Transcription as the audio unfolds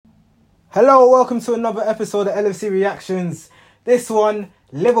Hello, welcome to another episode of LFC Reactions. This one,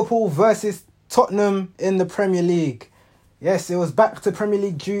 Liverpool versus Tottenham in the Premier League. Yes, it was back to Premier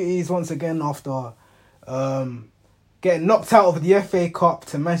League duties once again after getting knocked out of the FA Cup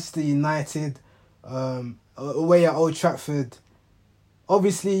to Manchester United away at Old Trafford.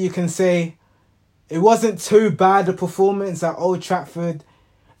 Obviously, you can say it wasn't too bad a performance at Old Trafford.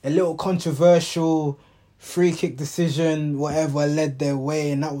 A little controversial free kick decision, whatever, led their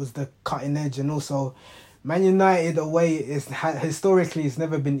way, and that was the cutting edge. And also, Man United away is historically it's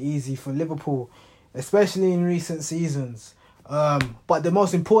never been easy for Liverpool, especially in recent seasons. But the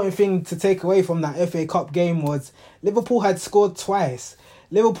most important thing to take away from that FA Cup game was Liverpool had scored twice.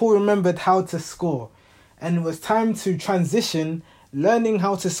 Liverpool remembered how to score, and it was time to transition, learning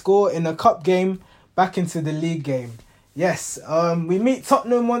how to score in a cup game back into the league game. Yes, we meet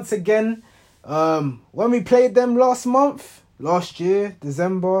Tottenham once again. When we played them last year,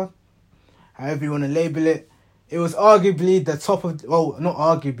 December, however you want to label it, it was arguably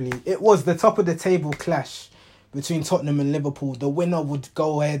it was the top of the table clash between Tottenham and Liverpool. The winner would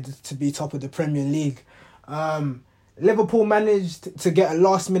go ahead to be top of the Premier League. Liverpool managed to get a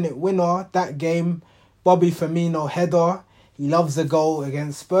last minute winner that game. Bobby Firmino header. He loves a goal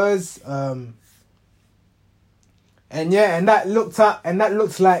against Spurs. And that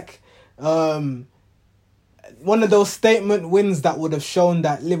looks like one of those statement wins that would have shown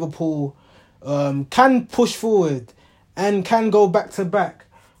that Liverpool can push forward and can go back to back.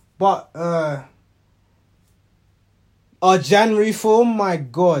 But our January form, my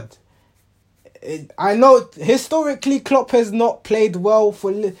God. I know historically Klopp has not played well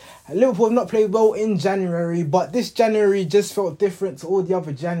for Liverpool have not played well in January, but this January just felt different to all the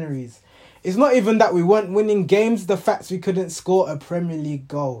other Januaries. It's not even that we weren't winning games, the fact we couldn't score a Premier League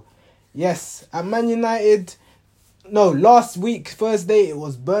goal. Yes, at Man United, last week, Thursday, it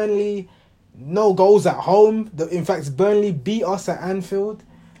was Burnley. No goals at home. In fact, Burnley beat us at Anfield.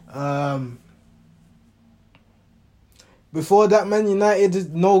 Before that, Man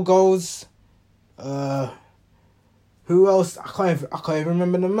United, no goals. Who else? I can't even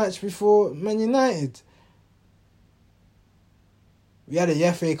remember the match before Man United. We had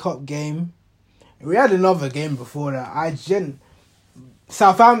a FA Cup game. We had another game before that.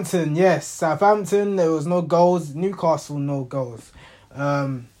 Southampton, yes. Southampton, there was no goals. Newcastle, no goals.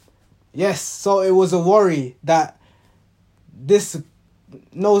 Yes, so it was a worry that this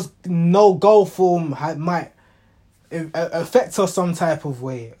no goal form might affect us some type of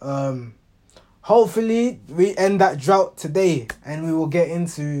way. Hopefully, we end that drought today and we will get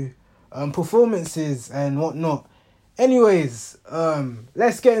into performances and whatnot. Anyways,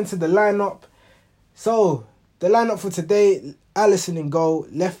 let's get into the lineup. So, the lineup for today, Alisson in goal,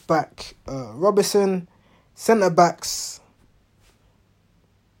 left back, Robertson, centre backs,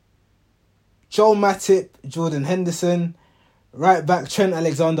 Joel Matip, Jordan Henderson, right back, Trent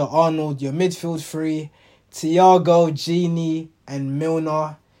Alexander-Arnold, your midfield three, Thiago, Gini, and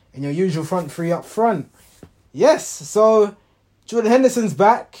Milner, and your usual front three up front. Yes, so Jordan Henderson's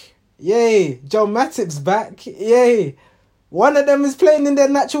back. Yay. Joel Matip's back. Yay. One of them is playing in their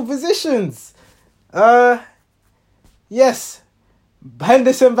natural positions. Yes.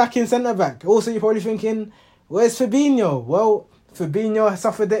 Henderson back in centre-back. Also, you're probably thinking, where's Fabinho? Well, Fabinho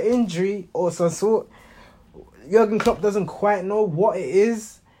suffered an injury or some sort. Jurgen Klopp doesn't quite know what it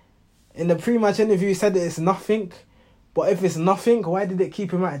is. In the pre-match interview, he said that it's nothing. But if it's nothing, why did it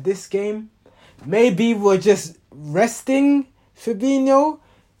keep him out of this game? Maybe we're just resting Fabinho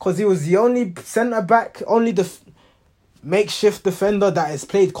because he was the only centre-back, only the makeshift defender that has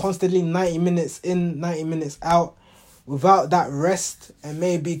played constantly 90 minutes in, 90 minutes out without that rest. And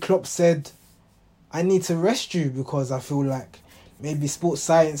maybe Klopp said, I need to rest you because I feel like maybe sports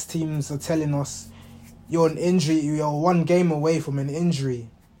science teams are telling us you're an injury, you're one game away from an injury.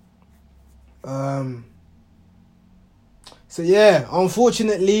 So yeah,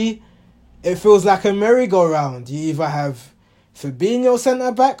 unfortunately, it feels like a merry-go-round. You either have Fabinho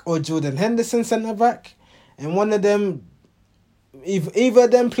centre-back or Jordan Henderson centre-back. And one of them, either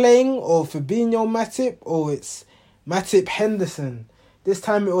them playing or Fabinho Matip or it's Matip Henderson. This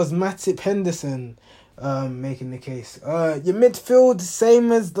time it was Matip Henderson making the case. Your midfield,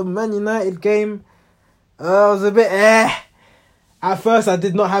 same as the Man United game. I was a bit At first I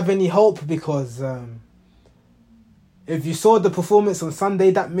did not have any hope because if you saw the performance on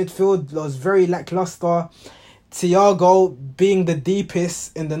Sunday, that midfield was very lackluster. Thiago being the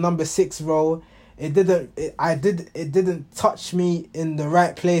deepest in the number 6 role, it didn't touch me in the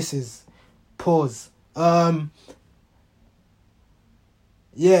right places. Pause.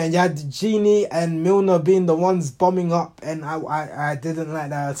 Yeah, and you had Gini and Milner being the ones bombing up, and I didn't like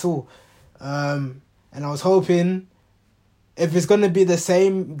that at all. And I was hoping if it's going to be the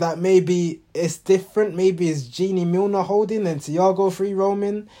same, that maybe it's different. Maybe it's Gini Milner holding and Thiago free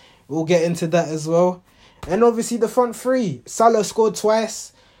roaming. We'll get into that as well. And obviously the front three. Salah scored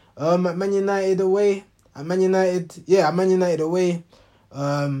twice at Man United away. At Man United away.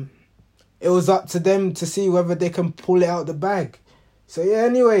 It was up to them to see whether they can pull it out the bag. So yeah,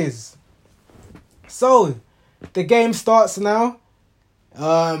 anyways. So, the game starts now.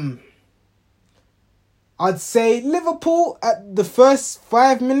 I'd say Liverpool at the first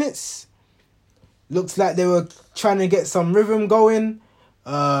 5 minutes looks like they were trying to get some rhythm going.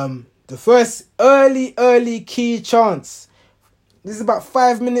 The first early key chance. This is about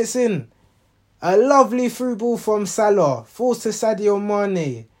 5 minutes in. A lovely through ball from Salah. Falls to Sadio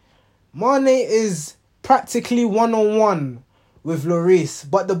Mane. Mane is practically one-on-one with Lloris.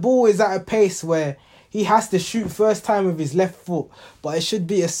 But the ball is at a pace where he has to shoot first time with his left foot. But it should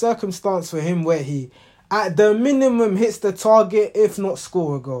be a circumstance for him where he, at the minimum, hits the target, if not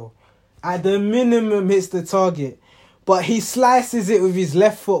score a goal. At the minimum, hits the target. But he slices it with his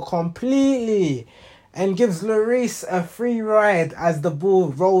left foot completely and gives Lloris a free ride as the ball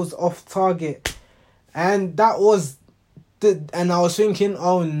rolls off target. And that was and I was thinking,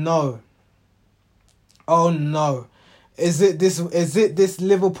 oh no. Is it this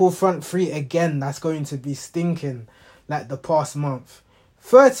Liverpool front three again that's going to be stinking like the past month?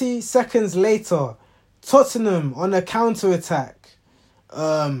 30 seconds later, Tottenham on a counter-attack.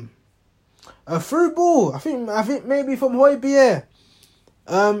 A through ball, I think maybe from Højbjerg.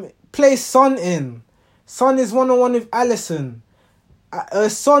 Plays Son in. Son is one-on-one with Alisson.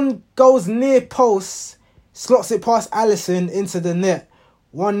 Son goes near post, slots it past Alisson into the net.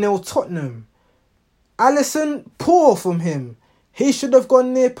 1-0 Tottenham. Alisson, poor from him. He should have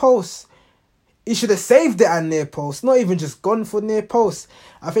gone near post. He should have saved it at near post, not even just gone for near post.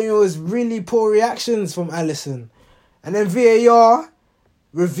 I think it was really poor reactions from Alisson. And then VAR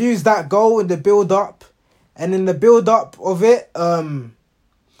reviews that goal in the build-up. And in the build-up of it,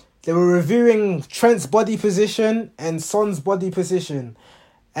 they were reviewing Trent's body position and Son's body position.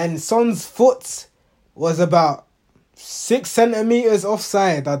 And Son's foot was about 6 centimetres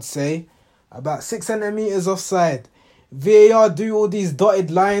offside, I'd say. About 6 centimetres offside. VAR do all these dotted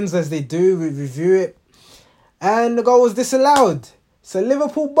lines as they do, we review it. And the goal was disallowed. So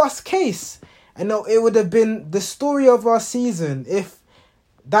Liverpool bust case. And it would have been the story of our season if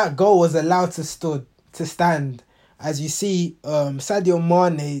that goal was allowed to stand. As you see, Sadio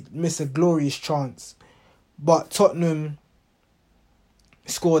Mane missed a glorious chance. But Tottenham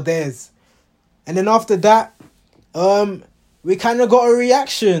scored theirs. And then after that, we kind of got a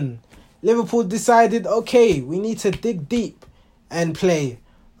reaction. Liverpool decided, okay, we need to dig deep and play.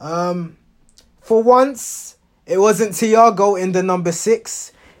 For once, it wasn't Thiago in the number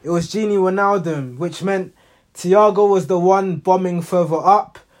 6. It was Gini Wijnaldum, which meant Thiago was the one bombing further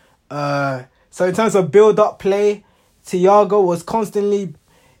up. So in terms of build-up play, Thiago was constantly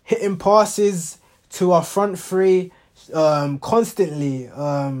hitting passes to our front three, constantly.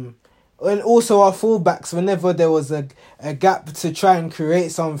 And also our fullbacks, whenever there was a gap to try and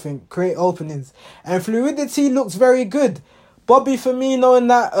create something, create openings. And fluidity looks very good. Bobby Firmino in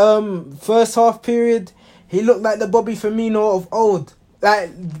that first half period, he looked like the Bobby Firmino of old. Like,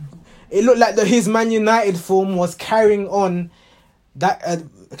 it looked like his Man United form was carrying on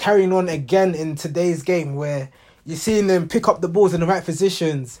again in today's game, where you're seeing him pick up the balls in the right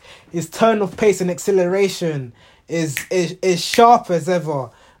positions. His turn of pace and acceleration is sharp as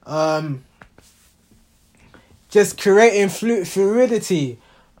ever. Just creating fluidity.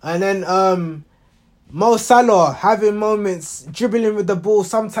 And then Mo Salah having moments dribbling with the ball.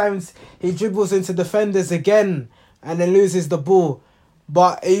 Sometimes he dribbles into defenders again and then loses the ball.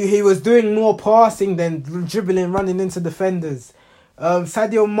 But he was doing more passing than dribbling, running into defenders.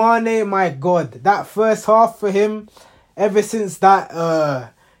 Sadio Mane, my God, that first half for him, ever since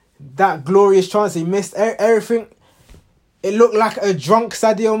that glorious chance he missed, everything, it looked like a drunk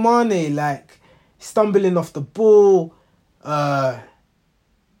Sadio Mane, like stumbling off the ball, the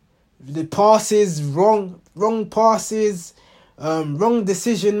passes, wrong passes, wrong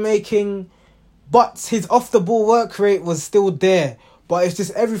decision making, but his off the ball work rate was still there. But it's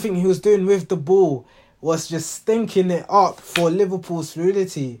just everything he was doing with the ball was just stinking it up for Liverpool's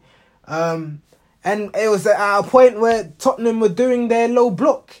fluidity. And it was at a point where Tottenham were doing their low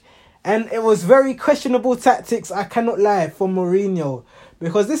block. And it was very questionable tactics, I cannot lie, from Mourinho.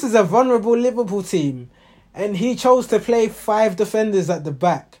 Because this is a vulnerable Liverpool team. And he chose to play 5 defenders at the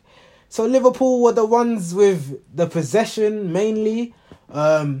back. So Liverpool were the ones with the possession mainly.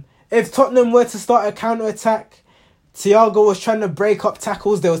 If Tottenham were to start a counter-attack, Thiago was trying to break up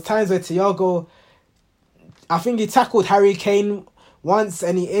tackles. There was times where Thiago, I think he tackled Harry Kane once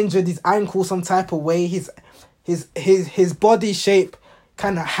and he injured his ankle some type of way. His body shape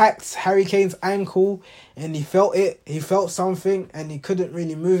kind of hacked Harry Kane's ankle and he felt it. He felt something and he couldn't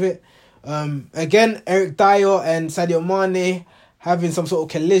really move it. Again, Eric Dyer and Sadio Mane having some sort of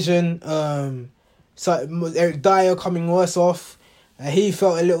collision. So Eric Dyer coming worse off. He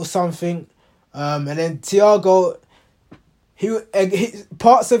felt a little something. And then Thiago, he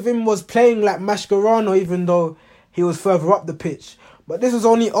parts of him was playing like Mascherano even though he was further up the pitch. But this was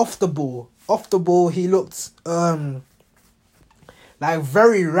only off the ball. Off the ball, he looked like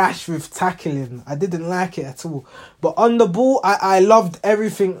very rash with tackling. I didn't like it at all. But on the ball, I loved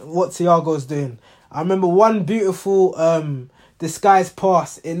everything what Thiago's doing. I remember one beautiful disguised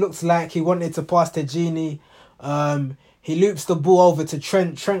pass. It looks like he wanted to pass to Gini. He loops the ball over to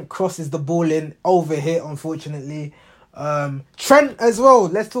Trent. Trent crosses the ball in, over hit, unfortunately. Trent as well.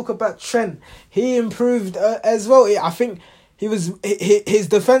 Let's talk about Trent. He improved as well. I think his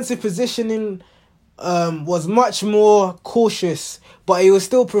defensive positioning was much more cautious, but he was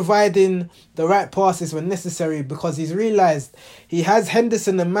still providing the right passes when necessary because he's realised he has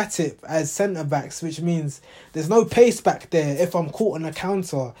Henderson and Matip as centre-backs, which means there's no pace back there if I'm caught on a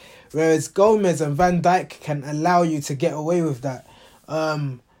counter, whereas Gomez and Van Dijk can allow you to get away with that.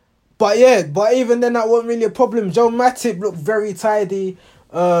 But even then that wasn't really a problem. Joe Matip looked very tidy.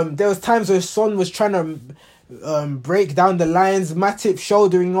 There was times where Son was trying to break down the lines. Matip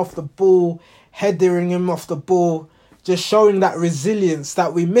shouldering off the ball, headering him off the ball, just showing that resilience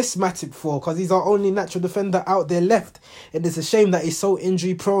that we miss Matip for because he's our only natural defender out there left. It is a shame that he's so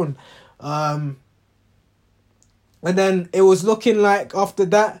injury prone. And then it was looking like after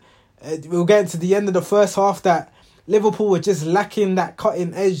that, we were getting to the end of the first half that Liverpool were just lacking that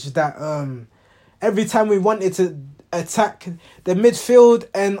cutting edge that every time we wanted to attack the midfield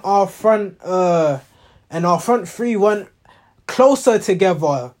and our front three went closer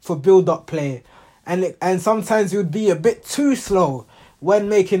together for build-up play. And sometimes we would be a bit too slow when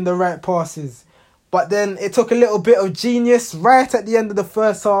making the right passes. But then it took a little bit of genius right at the end of the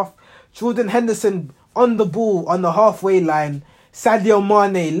first half. Jordan Henderson on the ball on the halfway line. Sadio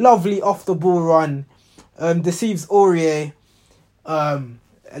Mane, lovely off the ball run. Deceives Aurier.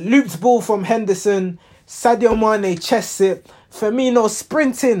 Looped ball from Henderson. Sadio Mane chests it. Firmino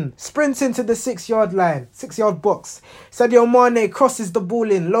sprinting to the 6-yard line, 6-yard box. Sadio Mane crosses the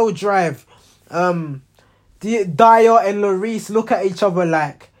ball in, low drive. Dyer and Lloris look at each other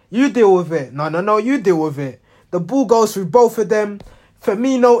like, you deal with it. No, you deal with it. The ball goes through both of them.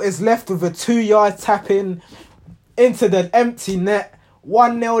 Firmino is left with a 2-yard tap-in into the empty net.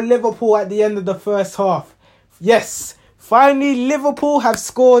 1-0 Liverpool at the end of the first half. Yes, finally Liverpool have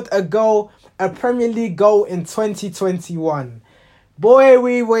scored a goal, a Premier League goal in 2021. Boy,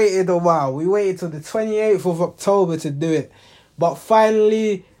 we waited a while. We waited till the 28th of October to do it. But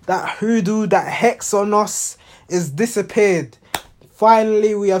finally, that hoodoo, that hex on us is disappeared.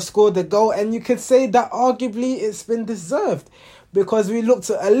 Finally, we have scored a goal. And you could say that arguably it's been deserved. Because we looked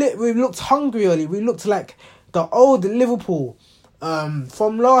hungry. We looked like the old Liverpool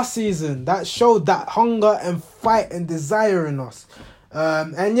from last season. That showed that hunger and fight and desire in us.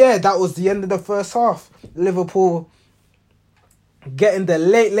 And yeah, that was the end of the first half. Liverpool getting the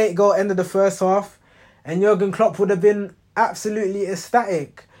late goal end of the first half. And Jurgen Klopp would have been absolutely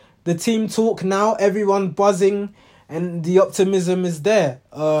ecstatic. The team talk now, everyone buzzing, and the optimism is there.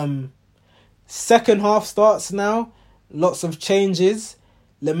 Second half starts now. Lots of changes.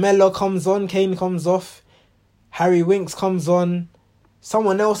 Lamella comes on, Kane comes off. Harry Winks comes on.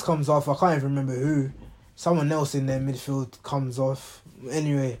 Someone else comes off. I can't even remember who. Someone else in their midfield comes off.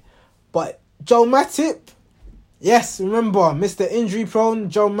 Anyway. But Joe Matip. Yes, remember. Mr. Injury prone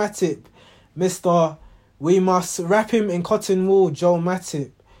Joe Matip. Mr. We must wrap him in cotton wool Joe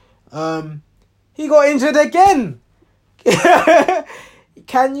Matip. He got injured again.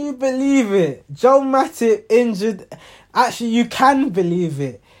 Can you believe it? Joe Matip injured. Actually, you can believe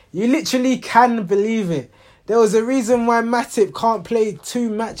it. You literally can believe it. There was a reason why Matip can't play 2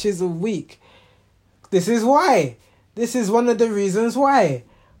 matches a week. This is why. This is one of the reasons why.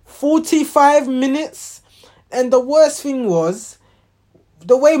 45 minutes. And the worst thing was,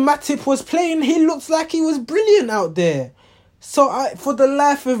 the way Matip was playing, he looked like he was brilliant out there. So for the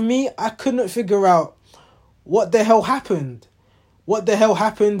life of me, I couldn't figure out what the hell happened. What the hell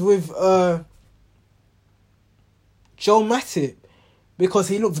happened with Joe Matip? Because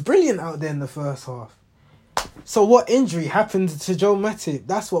he looked brilliant out there in the first half. So what injury happened to Joe Matip?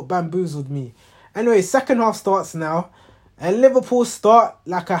 That's what bamboozled me. Anyway, second half starts now. And Liverpool start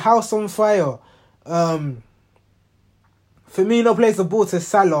like a house on fire. Firmino plays the ball to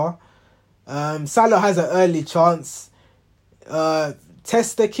Salah. Salah has an early chance.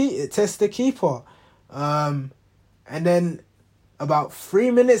 Test the keeper. And then about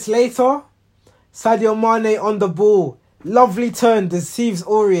 3 minutes later, Sadio Mane on the ball. Lovely turn, deceives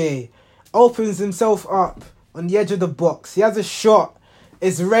Aurier. Opens himself up on the edge of the box. He has a shot.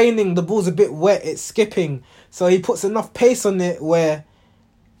 It's raining. The ball's a bit wet. It's skipping. So he puts enough pace on it where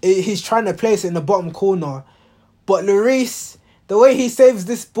he's trying to place it in the bottom corner. But Lloris, the way he saves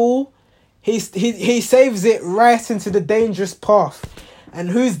this ball, he saves it right into the dangerous path.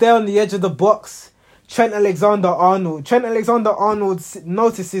 And who's there on the edge of the box? Trent Alexander-Arnold. Trent Alexander-Arnold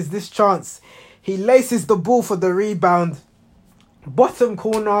notices this chance. He laces the ball for the rebound. Bottom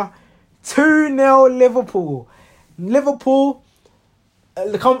corner, 2-0 Liverpool. Liverpool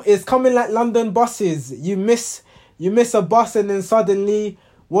is coming like London buses. You miss a bus and then suddenly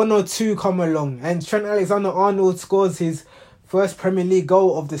one or two come along. And Trent Alexander-Arnold scores his first Premier League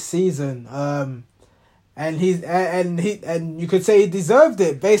goal of the season. And you could say he deserved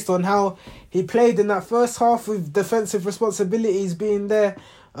it based on how he played in that first half with defensive responsibilities being there.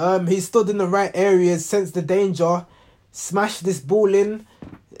 He stood in the right areas, sensed the danger, smashed this ball in,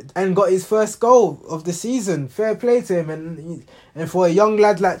 and got his first goal of the season. Fair play to him. And for a young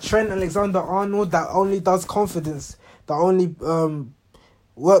lad like Trent Alexander-Arnold, that only does confidence. That only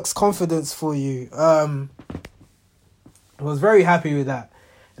works confidence for you. I was very happy with that.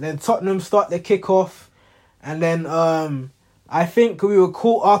 And then Tottenham start the kick-off. And then I think we were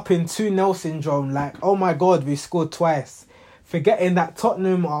caught up in 2-0 syndrome. Like, oh my God, we scored twice. Forgetting that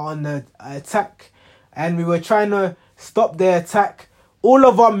Tottenham are on the attack. And we were trying to stop their attack. All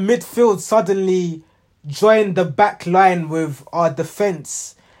of our midfield suddenly joined the back line with our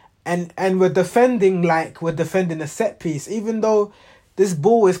defence. And we're defending like we're defending a set piece. Even though this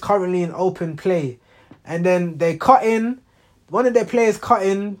ball is currently in open play. And then they cut in. One of their players cut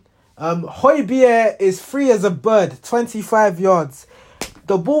in. Højbjerg is free as a bird, 25 yards.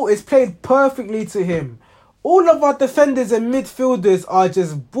 The ball is played perfectly to him. All of our defenders and midfielders are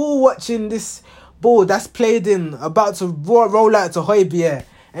just ball watching this ball that's played in, about to roll out to Højbjerg.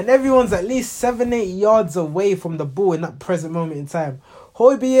 And everyone's at least 7-8 yards away from the ball in that present moment in time.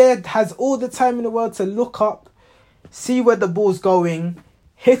 Højbjerg has all the time in the world to look up, see where the ball's going,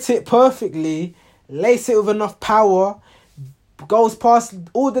 hit it perfectly, lace it with enough power, goes past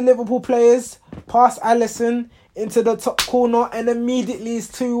all the Liverpool players, past Alisson, into the top corner, and immediately it's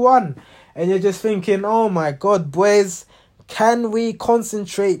 2-1. And you're just thinking, oh my God, boys, can we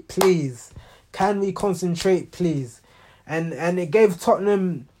concentrate, please? Can we concentrate, please? And it gave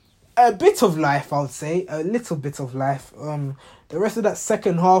Tottenham a bit of life, I would say. A little bit of life. The rest of that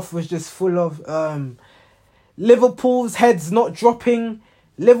second half was just full of Liverpool's heads not dropping.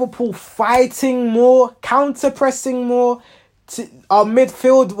 Liverpool fighting more, counter-pressing more. Our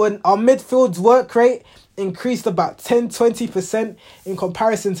midfield's work rate increased about 10-20% in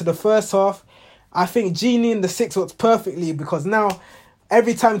comparison to the first half. I think Genie in the six works perfectly because now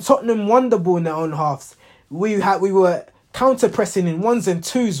every time Tottenham won the ball in their own halves, we were counter pressing in ones and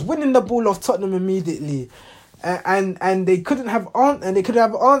twos, winning the ball off Tottenham immediately, and they couldn't have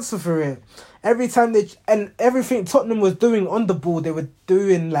answer for it. Every time everything Tottenham was doing on the ball, they were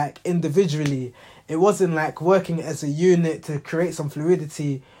doing like individually. It wasn't like working as a unit to create some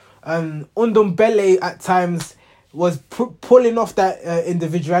fluidity. Ndombele at times was pulling off that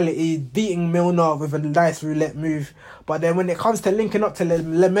individuality, beating Milner with a nice roulette move. But then when it comes to linking up to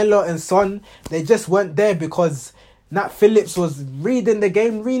Lamela and Son, they just weren't there because Nat Phillips was reading the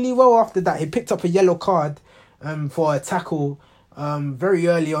game really well after that. He picked up a yellow card for a tackle very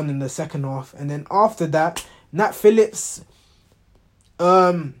early on in the second half. And then after that, Nat Phillips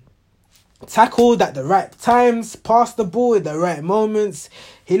tackled at the right times, passed the ball at the right moments.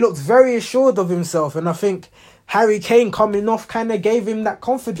 He looked very assured of himself, and I think Harry Kane coming off kind of gave him that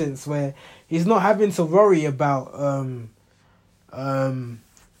confidence where he's not having to worry about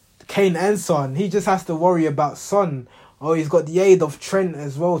Kane and Son. He just has to worry about Son. Oh, he's got the aid of Trent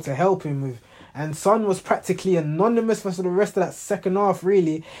as well to help him with. And Son was practically anonymous for the rest of that second half,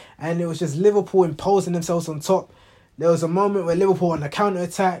 really. And it was just Liverpool imposing themselves on top. There was a moment where Liverpool on the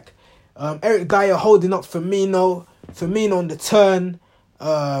counter-attack. Eric Dyer holding up Firmino on the turn,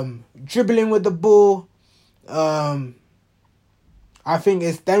 dribbling with the ball. I think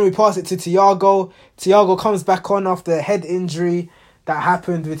then we pass it to Thiago. Thiago comes back on after a head injury that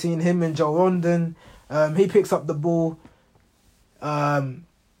happened between him and Joe Rondon. He picks up the ball. And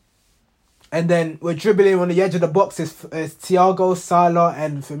then we're dribbling on the edge of the box is Thiago, Salah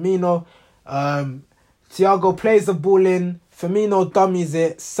and Firmino. Thiago plays the ball in. Firmino dummies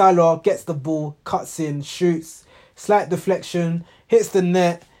it. Salah gets the ball, cuts in, shoots. slight deflection, hits the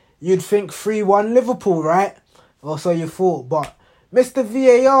net. You'd think 3-1 Liverpool, right? Or so you thought. But Mr.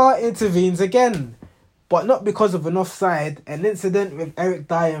 VAR intervenes again. But not because of an offside, an incident with Eric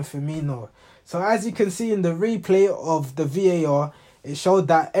Dyer and Firmino. So as you can see in the replay of the VAR, it showed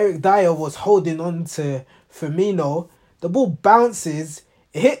that Eric Dyer was holding on to Firmino. The ball bounces,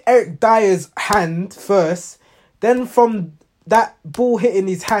 it hit Eric Dyer's hand first. Then from that ball hitting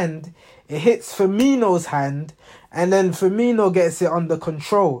his hand, it hits Firmino's hand. And then Firmino gets it under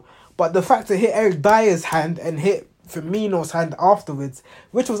control. But the fact it hit Eric Dyer's hand and hit Firmino's hand afterwards,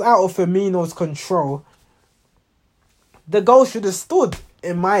 which was out of Firmino's control, the goal should have stood,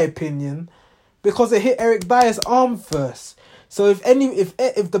 in my opinion, because it hit Eric Dyer's arm first. So if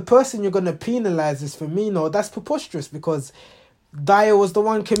the person you're gonna penalise is Firmino, that's preposterous because Dyer was the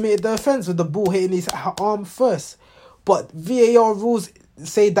one committed the offence with the ball hitting his arm first. But VAR rules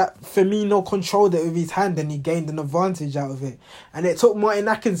say that Firmino controlled it with his hand and he gained an advantage out of it. And it took Martin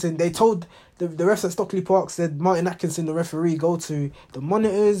Atkinson. They told the refs at Stockley Park, said Martin Atkinson, the referee, go to the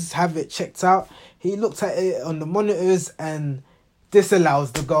monitors, have it checked out. He looked at it on the monitors and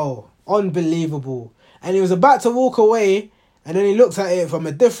disallows the goal. Unbelievable. And he was about to walk away, and then he looked at it from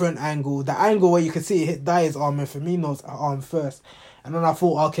a different angle, the angle where you could see it hit Dyer's arm and Firmino's arm first. And then I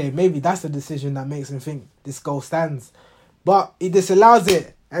thought, okay, maybe that's the decision that makes him think this goal stands. But he disallows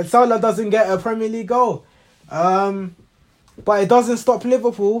it, and Salah doesn't get a Premier League goal. But it doesn't stop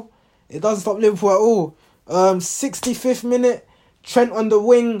Liverpool. It doesn't stop Liverpool at all. 65th minute, Trent on the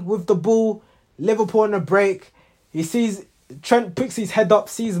wing with the ball. Liverpool on a break. Trent picks his head up,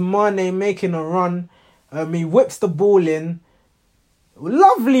 sees Mane making a run. He whips the ball in.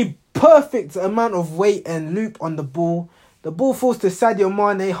 Lovely, perfect amount of weight and loop on the ball. The ball falls to Sadio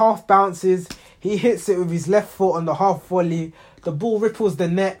Mane, half bounces. He hits it with his left foot on the half volley. The ball ripples the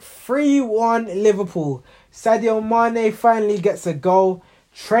net. 3-1 Liverpool. Sadio Mane finally gets a goal.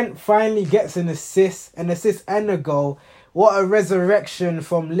 Trent finally gets an assist and a goal. What a resurrection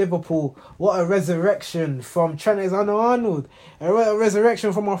from Liverpool. What a resurrection from Trent Alexander-Arnold. What a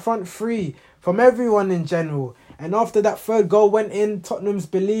resurrection from our front three. From everyone in general. And after that third goal went in, Tottenham's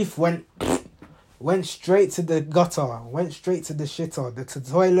belief went straight to the gutter. Went straight to the shitter. The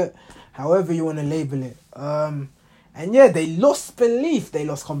toilet. However you want to label it. And yeah, they lost belief. They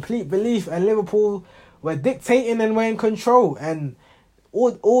lost complete belief. And Liverpool were dictating and were in control. And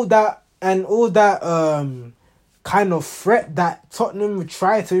all that kind of threat that Tottenham would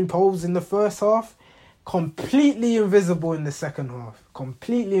try to impose in the first half, completely invisible in the second half.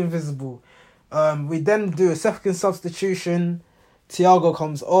 Completely invisible. We then do a second substitution. Thiago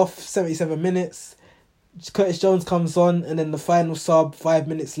comes off, 77 minutes. Curtis Jones comes on, and then the final sub, 5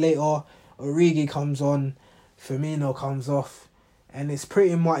 minutes later, Origi comes on, Firmino comes off. And it's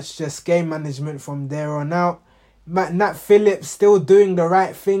pretty much just game management from there on out. Nat Phillips still doing the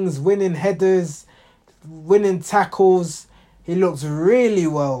right things, winning headers, winning tackles. He looks really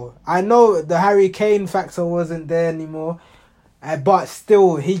well. I know the Harry Kane factor wasn't there anymore, but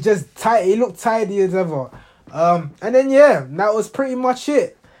still, he looked tidy as ever. And then yeah, that was pretty much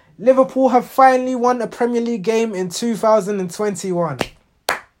it. Liverpool have finally won a Premier League game in 2021.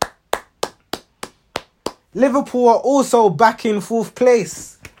 Liverpool are also back in 4th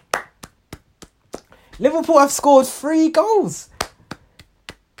place. Liverpool have scored 3 goals.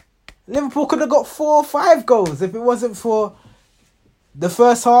 Liverpool could have got 4 or 5 goals if it wasn't for the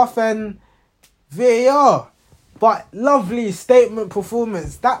first half and VAR. But lovely statement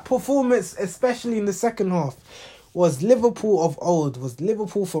performance. That performance, especially in the second half, was Liverpool of old, was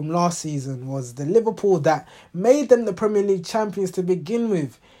Liverpool from last season, was the Liverpool that made them the Premier League champions to begin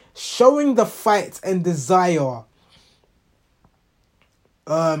with, showing the fight and desire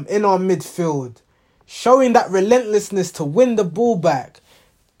in our midfield, showing that relentlessness to win the ball back,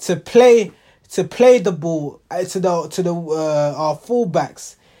 to play the ball to our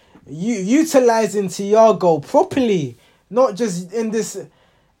fullbacks, utilising Thiago properly, not just in this,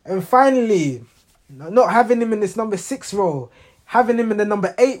 and finally not having him in this number 6 role, having him in the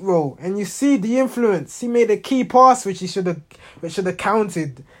number 8 role. And you see the influence. He made a key pass which should have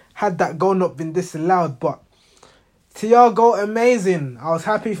counted had that goal not been disallowed. But Thiago, amazing. I was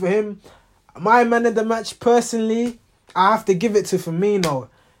happy for him. My man of the match, personally, I have to give it to Firmino.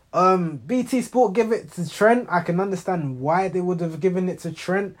 BT Sport give it to Trent. I can understand why they would have given it to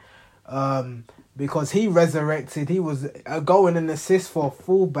Trent. Because he resurrected. He was a goal and an assist for a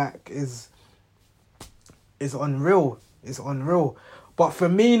fullback is unreal. It's unreal. But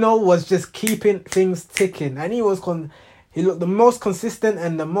Firmino was just keeping things ticking, and he looked the most consistent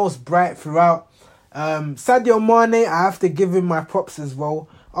and the most bright throughout. Sadio Mane, I have to give him my props as well.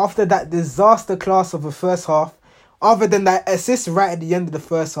 After that disaster class of the first half, other than that assist right at the end of the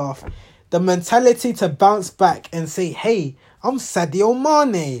first half, the mentality to bounce back and say, hey, I'm Sadio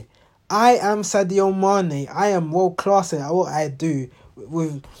Mane. I am Sadio Mane. I am world class at what I do.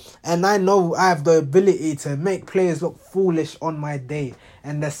 And I know I have the ability to make players look foolish on my day.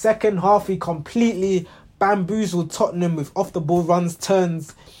 And the second half, he completely bamboozled Tottenham with off-the-ball runs,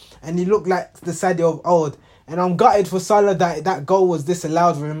 turns, and he looked like the Sadio of old. And I'm gutted for Salah that goal was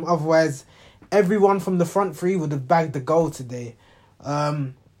disallowed for him. Otherwise, everyone from the front three would have bagged the goal today.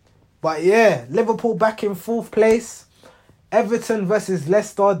 But yeah, Liverpool back in 4th place. Everton versus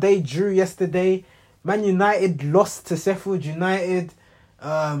Leicester, they drew yesterday. Man United lost to Sheffield United.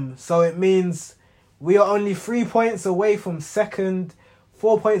 So it means we are only 3 points away from 2nd,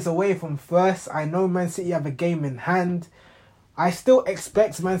 4 points away from 1st. I know Man City have a game in hand. I still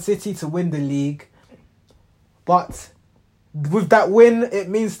expect Man City to win the league. But with that win, it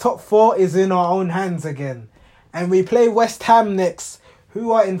means top 4 is in our own hands again. And we play West Ham next,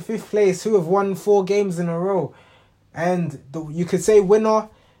 who are in 5th place, who have won 4 games in a row. And you could say winner,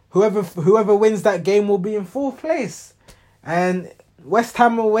 whoever wins that game will be in 4th place. And West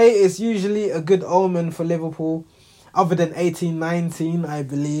Ham away is usually a good omen for Liverpool, other than 18-19, I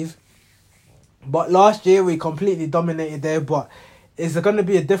believe. But last year we completely dominated there, but it's going to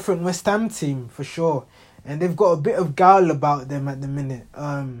be a different West Ham team for sure. And they've got a bit of guile about them at the minute.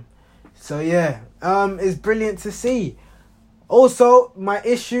 So yeah, it's brilliant to see. Also, my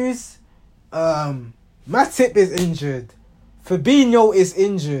issues, Matip is injured. Fabinho is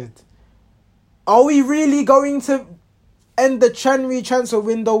injured. Are we really going to end the January transfer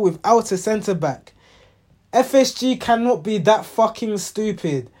window without a centre-back? FSG cannot be that fucking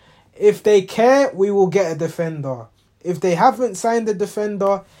stupid. If they care, we will get a defender. If they haven't signed a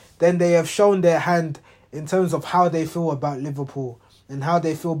defender, then they have shown their hand in terms of how they feel about Liverpool and how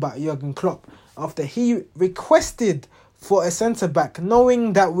they feel about Jurgen Klopp after he requested for a centre-back,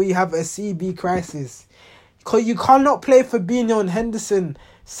 knowing that we have a CB crisis. Because you cannot play Fabinho and Henderson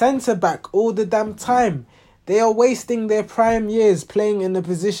centre-back all the damn time. They are wasting their prime years playing in a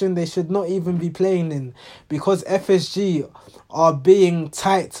position they should not even be playing in, because FSG are being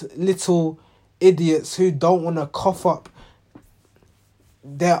tight little idiots who don't want to cough up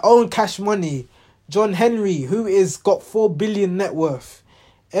their own cash money. John Henry, who is got 4 billion net worth.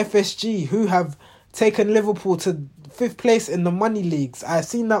 FSG, who have taken Liverpool to 5th place in the money leagues. I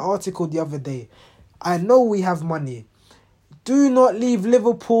seen that article the other day. I know we have money. Do not leave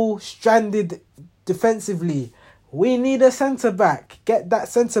Liverpool stranded defensively. We need a centre-back. Get that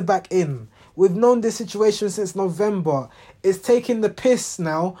centre-back in. We've known this situation since November. It's taking the piss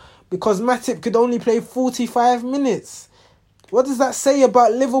now because Matip could only play 45 minutes. What does that say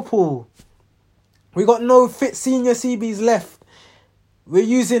about Liverpool? We got no fit senior CBs left. We're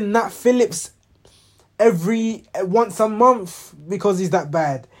using Nat Phillips once a month because he's that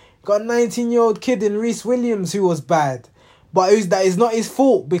bad. Got a 19-year-old kid in Reece Williams who was bad. But that is not his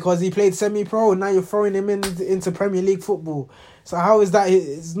fault because he played semi-pro. Now you're throwing him into Premier League football. So how is that?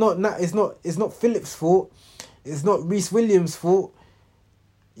 It's not Phillips' fault. It's not Reece Williams' fault.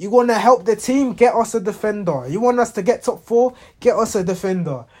 You want to help the team? Get us a defender. You want us to get top 4? Get us a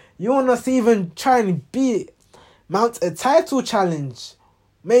defender. You want us to even try and mount a title challenge?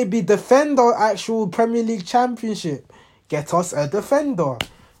 Maybe defend our actual Premier League championship. Get us a defender.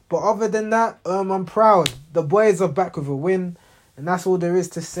 But other than that, I'm proud. The boys are back with a win. And that's all there is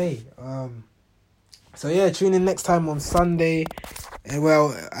to say. So yeah, tune in next time on Sunday. And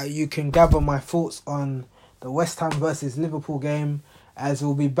you can gather my thoughts on the West Ham versus Liverpool game, as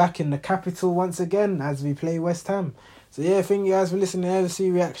we'll be back in the capital once again as we play West Ham. So yeah, thank you guys for listening to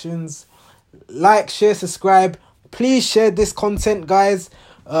LFC Reactions. Like, share, subscribe. Please share this content, guys.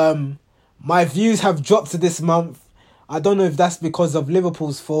 My views have dropped this month. I don't know if that's because of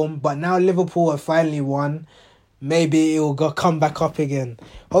Liverpool's form, but now Liverpool have finally won. Maybe it will come back up again.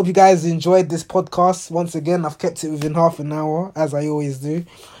 Hope you guys enjoyed this podcast. Once again, I've kept it within half an hour, as I always do.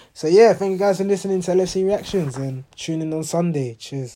 So yeah, thank you guys for listening to LFC Reactions and tune in on Sunday. Cheers.